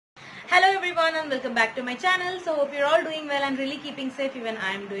Hello everyone and welcome back to my channel. So hope you're all doing well and really keeping safe. Even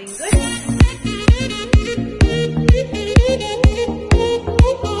I'm doing good.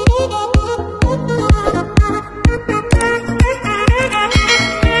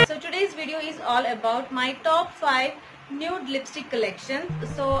 So today's video is all about my top 5 nude lipstick collection.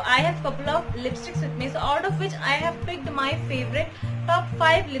 So I have couple of lipsticks with me, so out of which I have picked my favorite top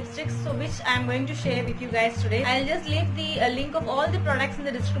 5 lipsticks, so which I am going to share with you guys today. I'll just leave the link of all the products in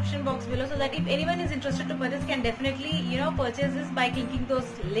the description box below, so that if anyone is interested to purchase can definitely purchase this by clicking those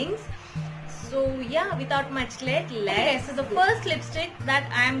links. So yeah, without much late, let's so the first lipstick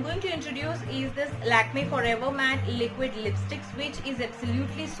that I am going to introduce is this Lakme Forever Matte Liquid Lipsticks, which is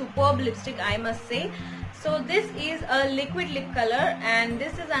absolutely superb lipstick, I must say. So this is a liquid lip color and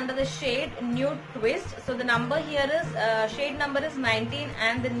this is under the shade Nude Twist. So the number here is shade number is 19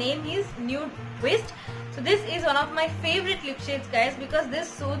 and the name is Nude Twist. So this is one of my favorite lip shades, guys, because this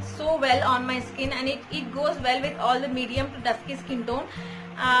suits so well on my skin and it goes well with all the medium to dusky skin tone.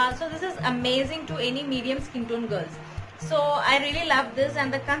 So this is amazing to any medium skin tone girls. So I really love this,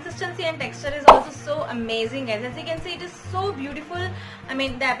 and the consistency and texture is also so amazing, guys. As you can see, it is so beautiful. I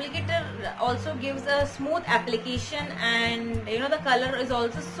mean, the applicator also gives a smooth application, and the color is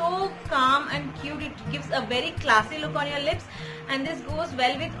also so calm and cute. It gives a very classy look on your lips, and this goes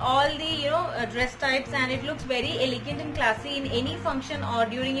well with all the dress types, and it looks very elegant and classy in any function or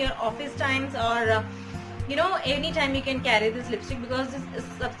during your office times, or anytime you can carry this lipstick, because this is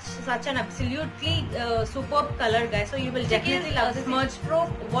such an absolutely superb color, guys. So you will definitely love this. Smudge proof,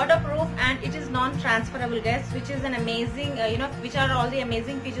 waterproof, and it is non-transferable, guys, which is an amazing which are all the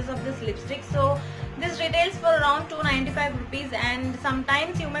amazing features of this lipstick. So this retails for around 295 rupees, and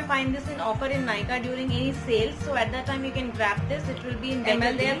sometimes you may find this in offer in Nykaa during any sales. So at that time you can grab this. It will be in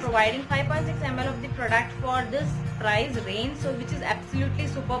ml. They are providing 5.6 ml of the product for this price range, so which is absolutely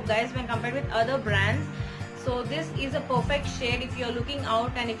superb, guys, when compared with other brands. So this is a perfect shade if you're looking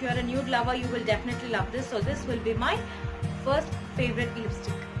out, and if you're a nude lover, you will definitely love this. So this will be my first favorite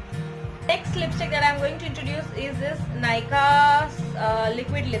lipstick. Next lipstick that I'm going to introduce is this Nykaa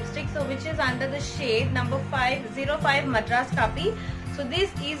liquid lipstick, so which is under the shade number 505 Madras Kaapi. So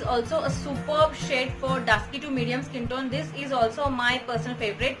this is also a superb shade for dusky to medium skin tone. This is also my personal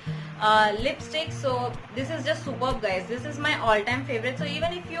favorite lipstick. So this is just superb, guys. This is my all-time favorite. So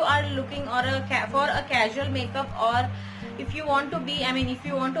even if you are looking for a casual makeup, or if you want to if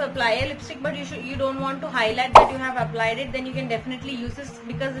you want to apply a lipstick but you don't want to highlight that you have applied it, then you can definitely use this,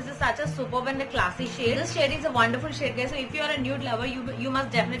 because this is such a superb and a classy shade. This shade is a wonderful shade, guys. So if you are a nude lover, you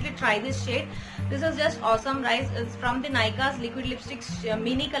must definitely try this shade. This is just awesome, guys. It's from the Nykaa's liquid lipsticks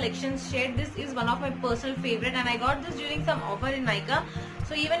mini collections shade. This is one of my personal favorite, and I got this during some offer in Nykaa.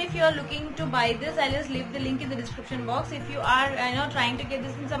 So even if you are looking to buy this, I'll just leave the link in the description box. If you are trying to get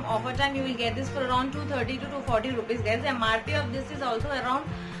this in some offer time, you will get this for around 230 to 240 rupees, guys. The MRP of this is also around,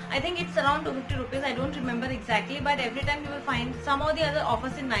 I think it's around 250 rupees. I don't remember exactly, but every time you will find some of the other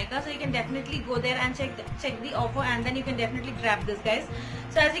offers in Nykaa, so you can definitely go there and check the offer, and then you can definitely grab this, guys.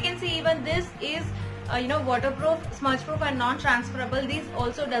 So as you can see, even this is waterproof, smudge proof, and non-transferable. This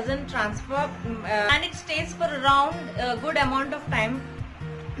also doesn't transfer, and it stays for around a good amount of time.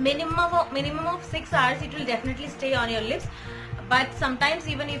 Minimum of 6 hours it will definitely stay on your lips. But sometimes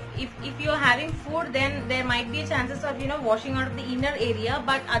even if you are having food, then there might be chances of washing out of the inner area,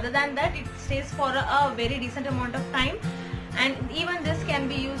 but other than that, it stays for a very decent amount of time. And even this can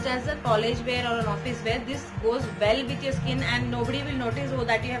be used as a college wear or an office wear. This goes well with your skin, and nobody will notice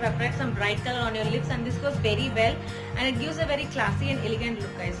that you have applied some bright color on your lips, and this goes very well, and it gives a very classy and elegant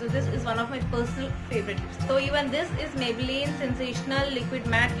look, guys. So this is one of my personal favorite lipsticks. So even this is Maybelline Sensational Liquid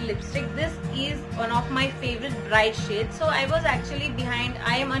Matte Lipstick. This is one of my favorite bright shades. So I was actually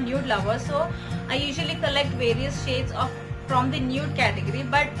I am a nude lover, so I usually collect various shades from the nude category,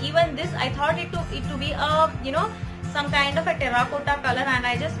 but even this, I thought it to be a some kind of a terracotta color, and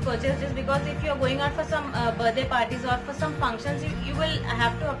I just purchased this because if you are going out for some birthday parties or for some functions, you will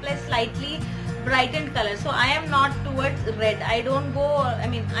have to apply slightly brightened color. So I am not towards red. I don't go,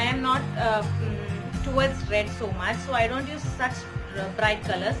 I am not towards red so much, so I don't use such bright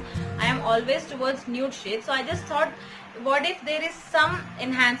colors. I am always towards nude shades. So I just thought, what if there is some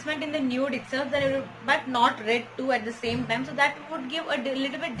enhancement in the nude itself, but not red too at the same time, so that would give a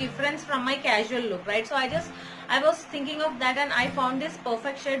little bit difference from my casual look, right? So I was thinking of that, and I found this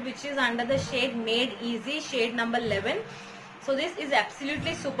perfect shade, which is under the shade Made Easy, shade number 11. So this is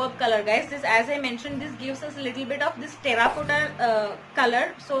absolutely superb color, guys. This, as I mentioned, this gives us a little bit of this terracotta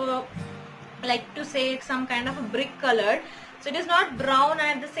color, so like to say it's some kind of a brick color. So it is not brown and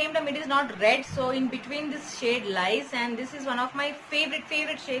at the same time it is not red. So in between this shade lies, and this is one of my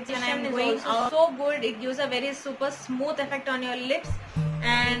favorite shades. And I am going out. So good. It gives a very super smooth effect on your lips,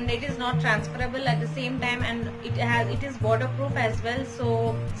 and it is not transferable at the same time, and it is waterproof as well.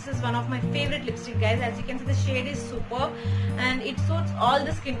 So this is one of my favorite lipstick, guys. As you can see, the shade is superb and it suits all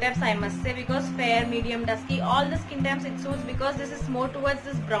the skin types, I must say, because fair, medium, dusky, all the skin types it suits, because this is more towards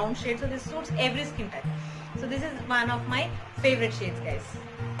this brown shade, so this suits every skin type. So this is one of my favorite shades, guys.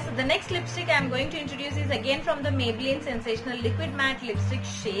 So the next lipstick I am going to introduce is again from the Maybelline Sensational Liquid Matte Lipstick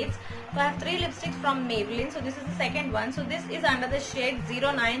shades. So I have 3 lipsticks from Maybelline. So this is the second one. So this is under the shade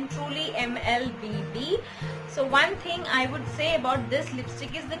 09 Truly Mlbb. So one thing I would say about this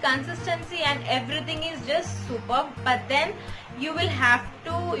lipstick is the consistency and everything is just superb. But then you will have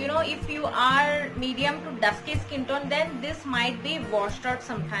to, you know, if you are medium to dusky skin tone, then this might be washed out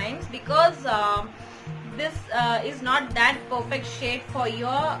sometimes, because this is not that perfect shade for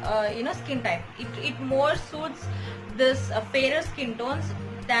your skin type. It more suits this fairer skin tones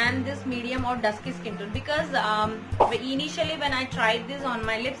than this medium or dusky skin tone, because initially when I tried this on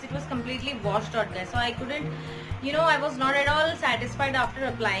my lips, it was completely washed out, guys. So I couldn't, I was not at all satisfied after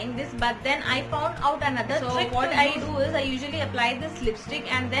applying this. But then I found out another trick. What I do is I usually apply this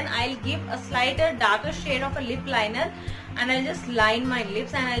lipstick and then I'll give a slighter darker shade of a lip liner, and I'll just line my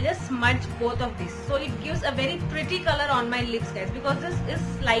lips and I'll just smudge both of these. So it gives a very pretty color on my lips, guys, because this is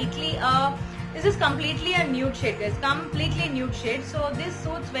slightly this is completely a nude shade, guys, completely nude shade. So this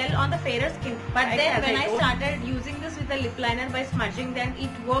suits well on the fairer skin. But then when I started using this with a lip liner by smudging, then it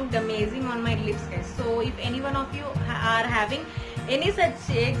worked amazing on my lips, guys. So if any one of you are having any such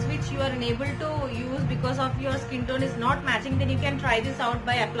shades which you are unable to use because of your skin tone is not matching, then you can try this out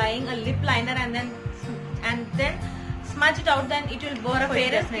by applying a lip liner and then smudge it out. Then it will work for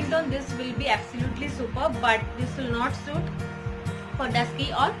fairer skin tone. This will be absolutely superb, but this will not suit for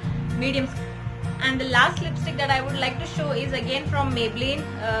dusky or medium skin. And the last lipstick that I would like to show is again from Maybelline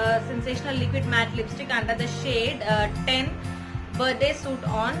Sensational Liquid Matte Lipstick under the shade 10 Birthday Suit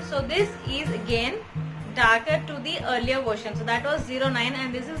On. So this is again darker to the earlier version. So that was 09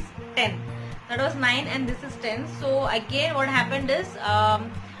 and this is 10. That was 9 and this is 10. So again what happened is,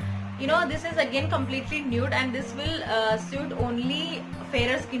 this is again completely nude, and this will suit only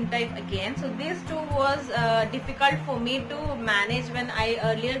fairer skin type again. So these two was difficult for me to manage when I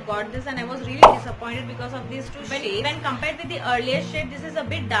earlier got this, and I was really disappointed because of these two shades. When compared with the earlier shade, this is a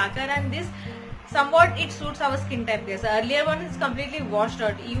bit darker, and this somewhat it suits our skin type, guys. The earlier one is completely washed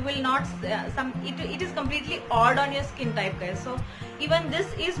out. You will not it is completely odd on your skin type, guys. So even this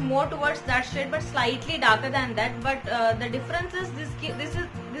is more towards that shade but slightly darker than that. But the difference is this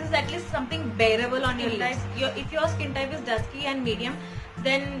is at least something bearable on your lips. If your skin type is dusky and medium,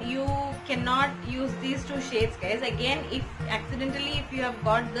 then you cannot use these two shades, guys. Again, if accidentally if you have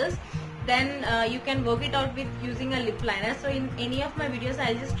got this, then you can work it out with using a lip liner. So in any of my videos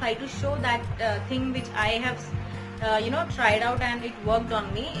I'll just try to show that thing which I have tried out and it worked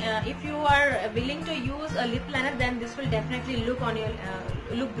on me. If you are willing to use a lip liner, then this will definitely look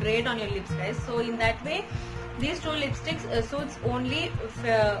great on your lips, guys. So in that way, these two lipsticks suits only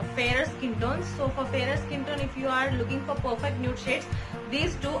fairer skin tones. So for fairer skin tone, if you are looking for perfect nude shades,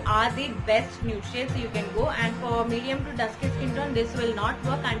 these two are the best nude shades you can go. And for medium to dusky skin tone, this will not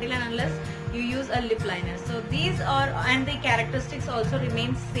work until and unless you use a lip liner. So these are, and the characteristics also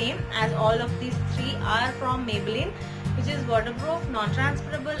remain same as all of these three are from Maybelline, which is waterproof,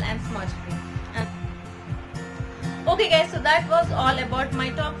 non-transferable and smudge free. Okay guys, so that was all about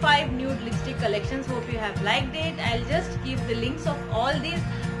my top 5 nude lipstick collections. Hope you have liked it. I'll just give the links of all these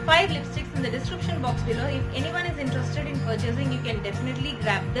 5 lipsticks in the description box below. If anyone is interested in purchasing, you can definitely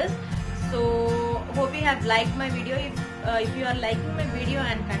grab this. So hope you have liked my video. If you are liking my video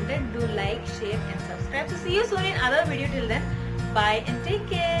and content, do like, share and subscribe. So see you soon in other video. Till then, bye and take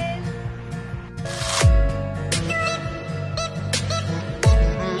care.